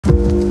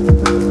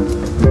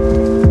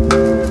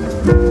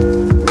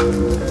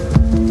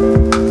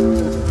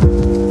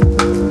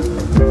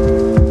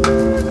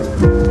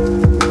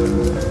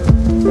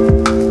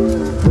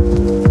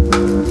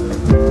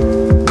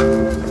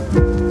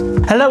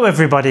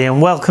everybody,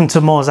 and welcome to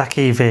Morzak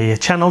EV, a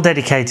channel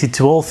dedicated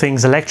to all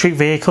things electric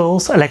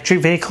vehicles, electric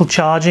vehicle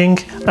charging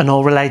and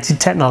all related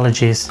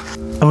technologies.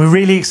 And we're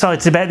really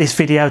excited about this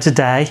video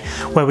today,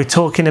 where we're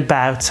talking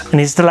about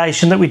an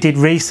installation that we did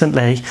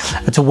recently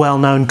at a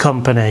well-known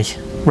company.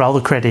 Roll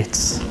the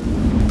credits.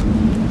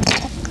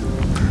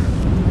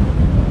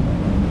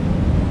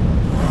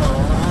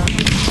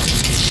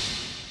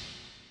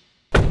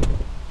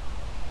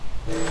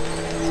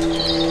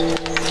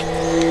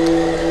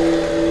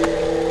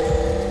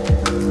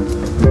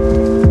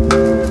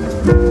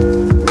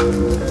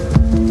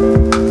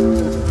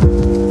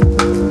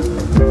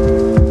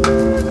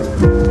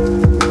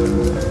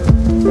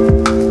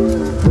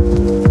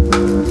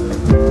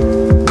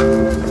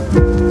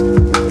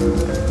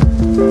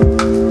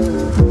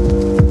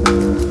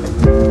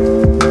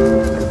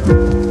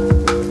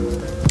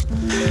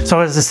 So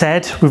as I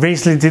said, we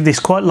recently did this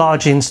quite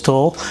large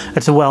install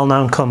at a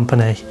well-known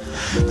company.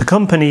 The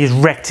company is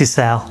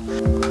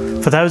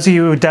Recticel. For those of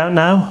you who don't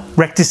know,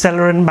 Recticel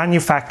are a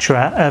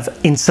manufacturer of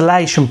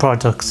insulation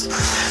products.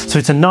 So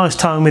it's a nice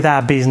time with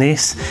our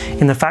business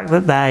in the fact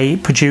that they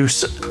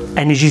produce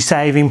energy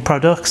saving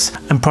products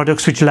and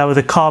products which lower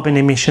the carbon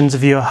emissions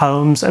of your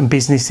homes and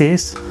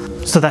businesses.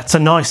 So that's a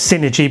nice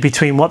synergy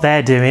between what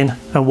they're doing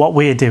and what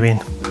we're doing.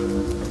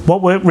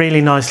 What worked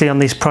really nicely on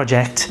this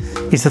project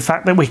is the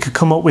fact that we could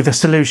come up with a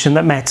solution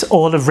that met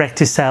all of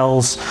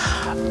Recticel's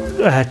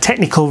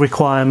technical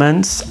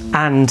requirements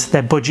and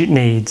their budget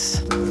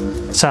needs.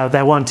 So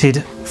they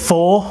wanted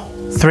 4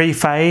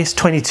 3-phase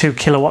 22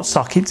 kilowatt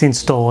sockets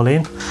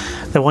installing.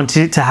 They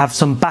wanted it to have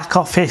some back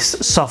office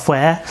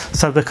software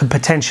so they could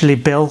potentially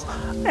bill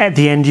at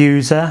the end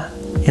user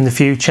in the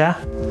future.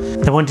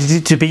 They wanted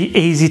it to be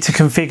easy to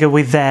configure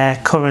with their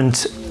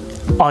current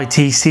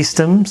IT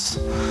systems.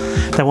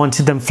 They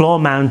wanted them floor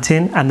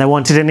mounting, and they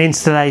wanted an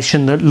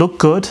installation that looked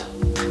good,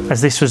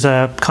 as this was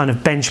a kind of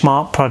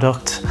benchmark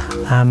product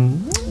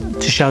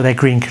to show their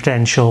green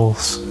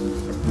credentials.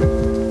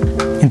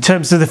 In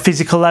terms of the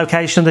physical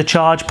location of the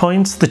charge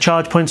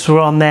points were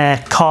on their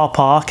car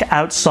park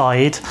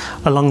outside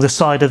along the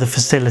side of the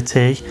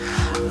facility.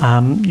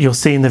 You'll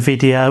see in the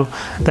video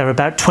they're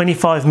about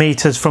 25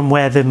 meters from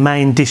where the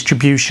main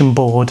distribution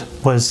board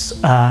was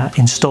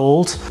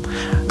installed.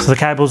 So the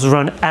cables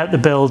run out the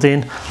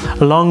building,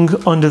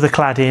 along under the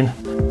cladding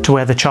to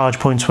where the charge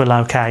points were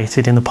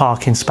located in the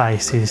parking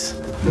spaces.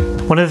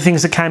 One of the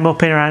things that came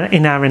up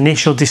in our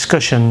initial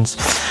discussions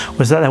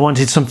was that they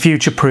wanted some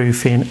future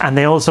proofing, and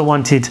they also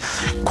wanted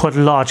quite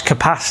a large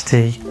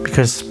capacity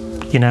because,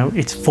 you know,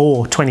 it's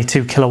 4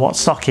 22 kilowatt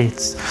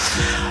sockets.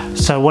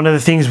 So one of the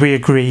things we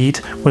agreed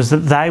was that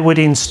they would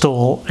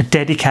install a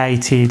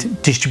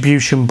dedicated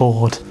distribution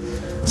board.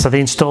 So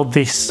they installed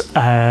this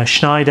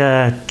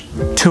Schneider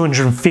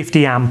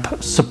 250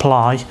 amp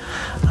supply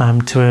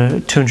to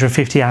a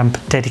 250 amp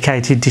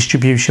dedicated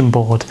distribution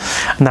board,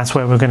 and that's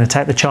where we're going to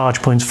take the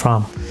charge points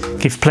from.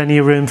 Gives plenty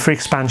of room for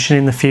expansion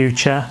in the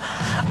future,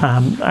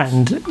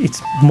 and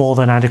it's more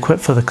than adequate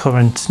for the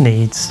current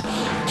needs.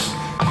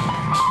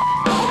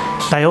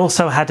 They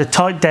also had a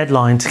tight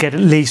deadline to get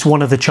at least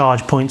one of the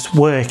charge points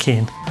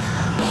working.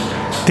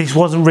 This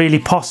wasn't really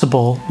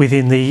possible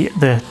within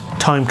the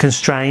time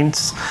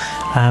constraints,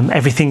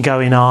 everything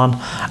going on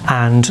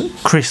and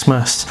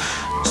Christmas.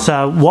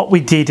 So what we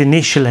did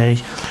initially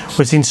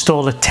was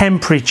install a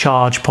temporary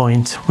charge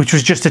point, which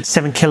was just a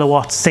 7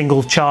 kilowatt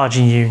single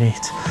charging unit.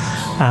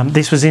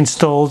 This was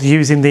installed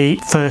using the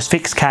first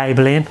fixed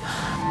cabling,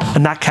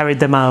 and that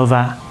carried them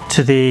over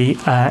to the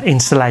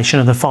installation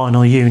of the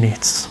final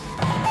units.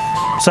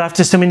 So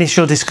after some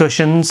initial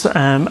discussions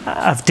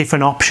of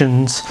different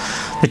options,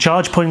 the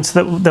charge points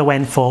that they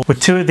went for were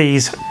 2 of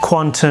these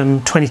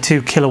Quantum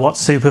 22 kilowatt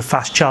super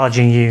fast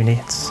charging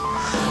units.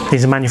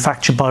 These are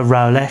manufactured by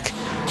Rolec.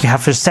 We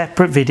have a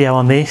separate video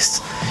on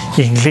this.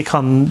 You can click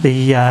on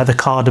the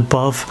card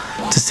above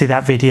to see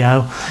that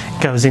video.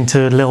 It goes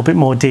into a little bit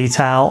more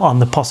detail on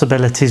the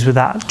possibilities with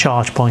that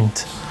charge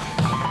point.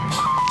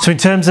 So in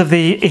terms of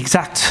the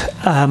exact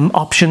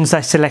options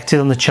they selected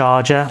on the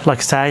charger, like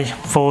I say,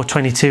 4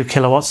 22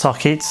 kilowatt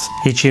sockets.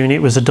 Each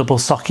unit was a double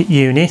socket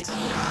unit.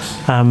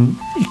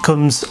 It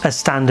comes as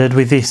standard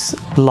with this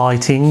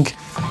lighting,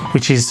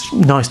 which is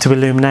nice to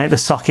illuminate the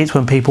sockets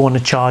when people want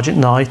to charge at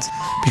night,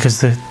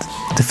 because the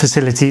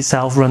facility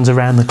itself runs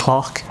around the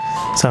clock.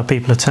 So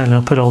people are turning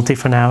up at all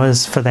different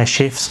hours for their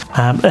shifts,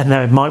 and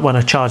they might want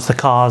to charge the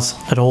cars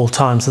at all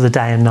times of the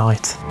day and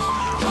night.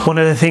 One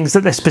of the things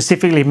that they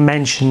specifically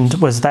mentioned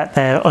was that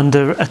they're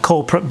under a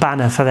corporate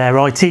banner for their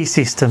IT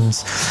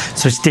systems.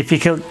 So it's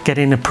difficult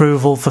getting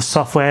approval for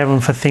software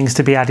and for things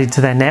to be added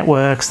to their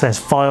networks. There's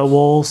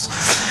firewalls.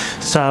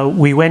 So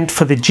we went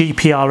for the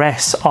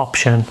GPRS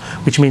option,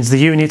 which means the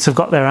units have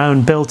got their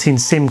own built-in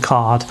SIM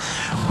card,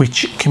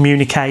 which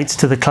communicates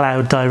to the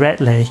cloud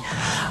directly.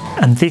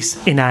 And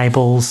this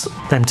enables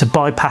them to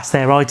bypass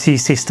their IT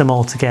system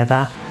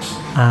altogether.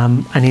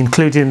 And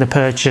included in the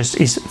purchase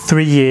is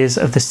 3 years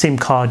of the SIM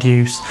card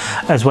use,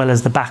 as well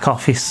as the back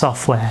office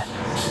software.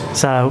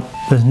 So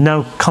There's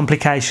no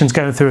complications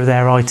going through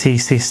their IT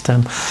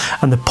system,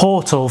 and the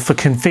portal for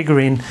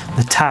configuring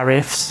the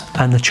tariffs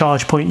and the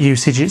charge point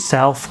usage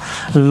itself,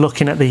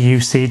 looking at the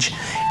usage,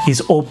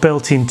 is all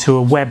built into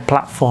a web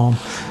platform.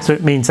 So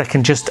it means they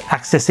can just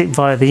access it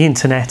via the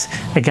internet.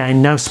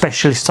 Again, no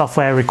specialist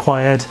software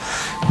required,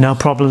 no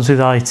problems with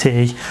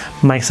IT,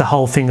 makes the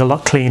whole thing a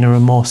lot cleaner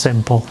and more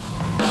simple.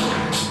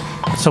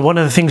 So one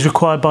of the things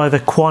required by the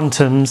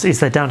Quantums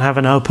is they don't have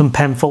an open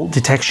pen fault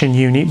detection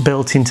unit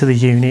built into the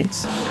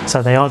units.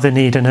 So they either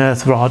need an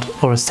earth rod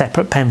or a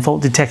separate pen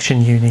fault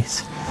detection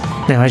unit.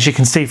 Now, as you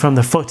can see from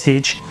the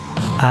footage,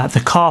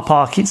 the car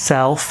park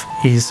itself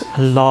is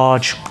a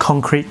large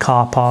concrete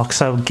car park,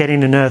 so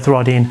getting an earth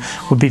rod in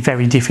would be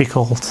very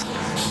difficult.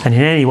 And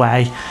in any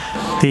way,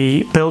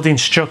 the building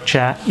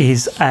structure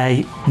is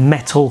a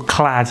metal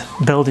clad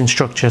building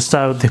structure,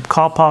 so the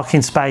car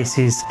parking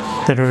spaces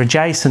that are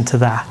adjacent to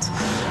that,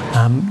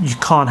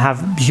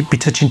 you'd be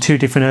touching two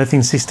different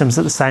earthing systems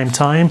at the same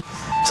time.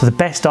 So the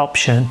best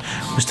option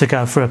was to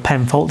go for a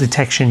pen fault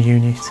detection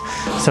unit.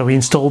 So we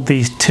installed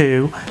these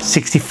two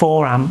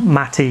 64 amp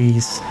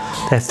MATIs.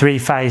 They're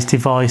 3-phase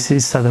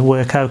devices, so they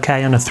work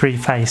okay on a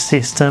 3-phase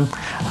system,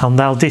 and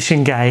they'll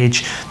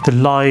disengage the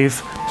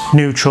live,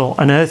 neutral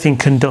and earthing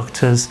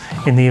conductors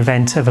in the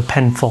event of a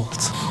pen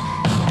fault.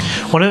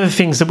 One of the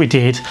things that we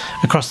did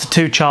across the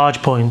two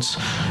charge points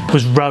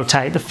was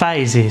rotate the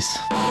phases.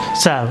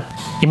 So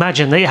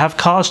imagine that you have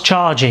cars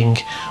charging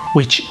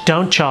which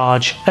don't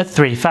charge at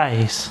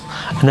 3-phase,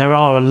 and there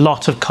are a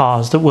lot of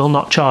cars that will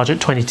not charge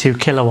at 22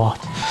 kilowatt.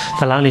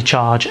 They'll only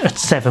charge at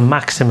 7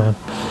 maximum.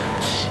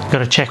 You've got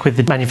to check with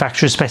the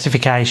manufacturer's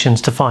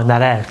specifications to find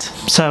that out.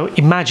 So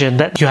imagine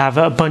that you have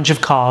a bunch of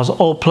cars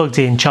all plugged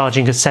in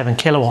charging at 7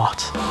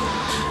 kilowatt.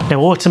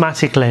 Now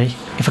automatically,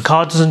 if a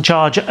car doesn't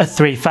charge at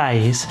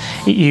 3-phase,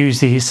 it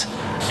uses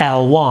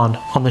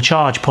L1 on the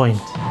charge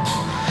point.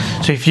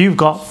 So if you've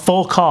got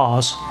 4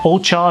 cars all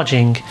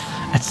charging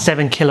at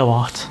 7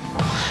 kilowatt,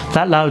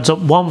 that loads up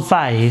one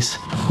phase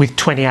with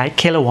 28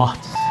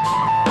 kilowatts.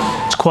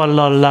 It's quite a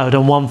lot of load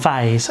on one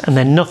phase and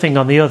then nothing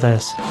on the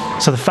others.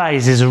 So the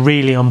phases are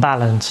really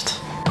unbalanced.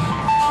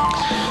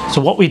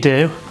 So what we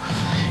do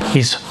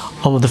is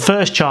on the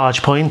first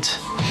charge point,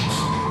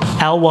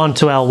 L1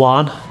 to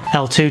L1,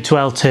 L2 to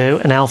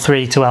L2 and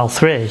L3 to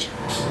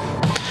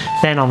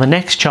L3. Then on the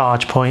next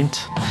charge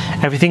point,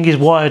 everything is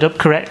wired up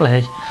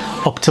correctly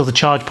up till the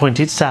charge point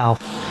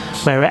itself,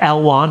 where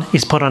L1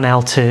 is put on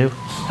L2,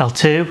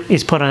 L2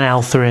 is put on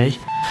L3,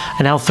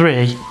 and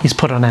L3 is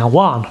put on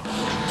L1.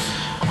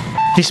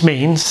 This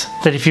means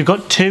that if you've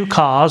got 2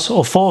 cars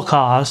or 4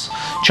 cars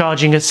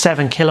charging at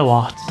 7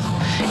 kilowatts,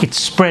 it's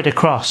spread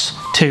across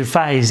 2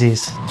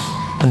 phases.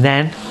 And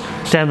then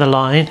down the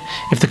line,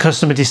 if the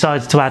customer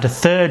decides to add a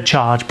third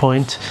charge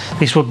point,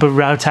 this will be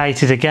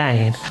rotated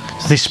again.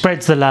 So this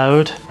spreads the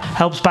load,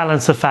 helps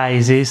balance the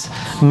phases,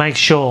 and makes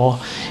sure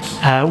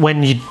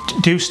when you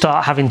do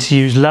start having to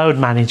use load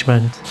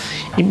management,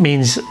 it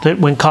means that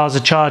when cars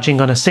are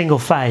charging on a single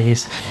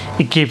phase,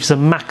 it gives the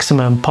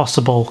maximum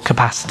possible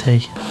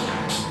capacity.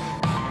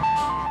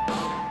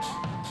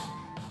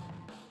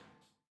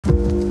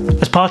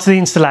 As part of the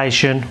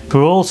installation, we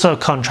were also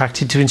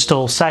contracted to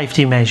install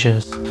safety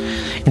measures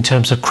in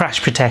terms of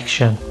crash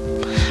protection.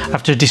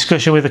 After a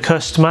discussion with the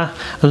customer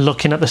and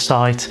looking at the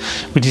site,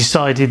 we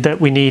decided that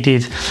we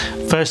needed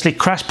firstly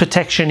crash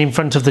protection in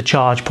front of the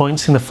charge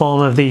points in the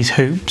form of these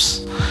hoops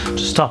to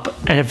stop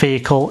a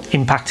vehicle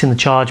impacting the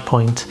charge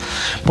point.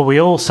 But we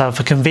also,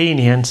 for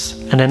convenience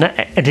and an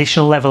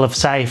additional level of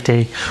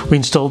safety, we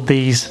installed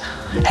these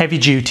heavy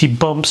duty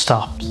bump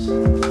stops.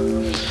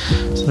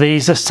 So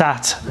these are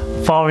sat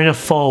far enough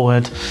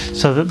forward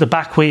so that the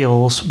back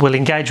wheels will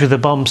engage with the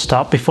bump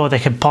stop before they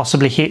can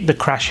possibly hit the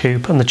crash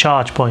hoop and the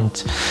charge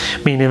point,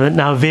 meaning that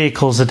no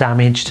vehicles are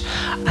damaged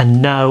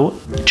and no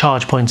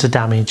charge points are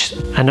damaged,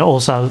 and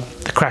also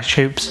the crash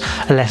hoops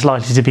are less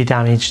likely to be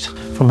damaged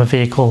from a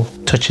vehicle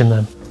touching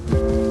them.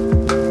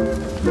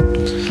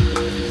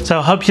 So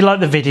I hope you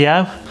liked the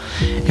video.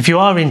 If you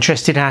are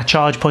interested in our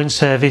charge point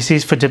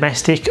services for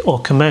domestic or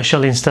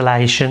commercial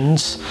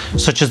installations,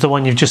 such as the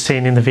one you've just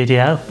seen in the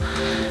video,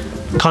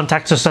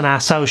 contact us on our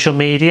social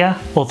media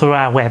or through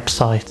our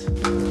website.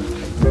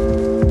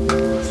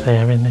 It's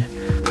there, isn't it?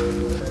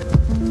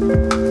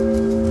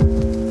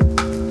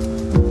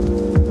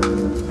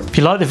 If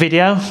you like the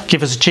video,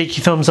 give us a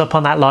cheeky thumbs up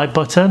on that like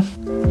button,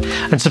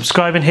 and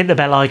subscribe and hit the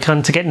bell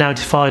icon to get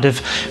notified of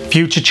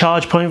future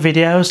charge point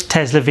videos,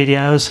 Tesla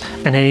videos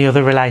and any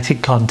other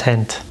related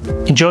content.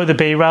 Enjoy the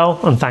B-roll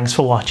and thanks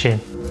for watching.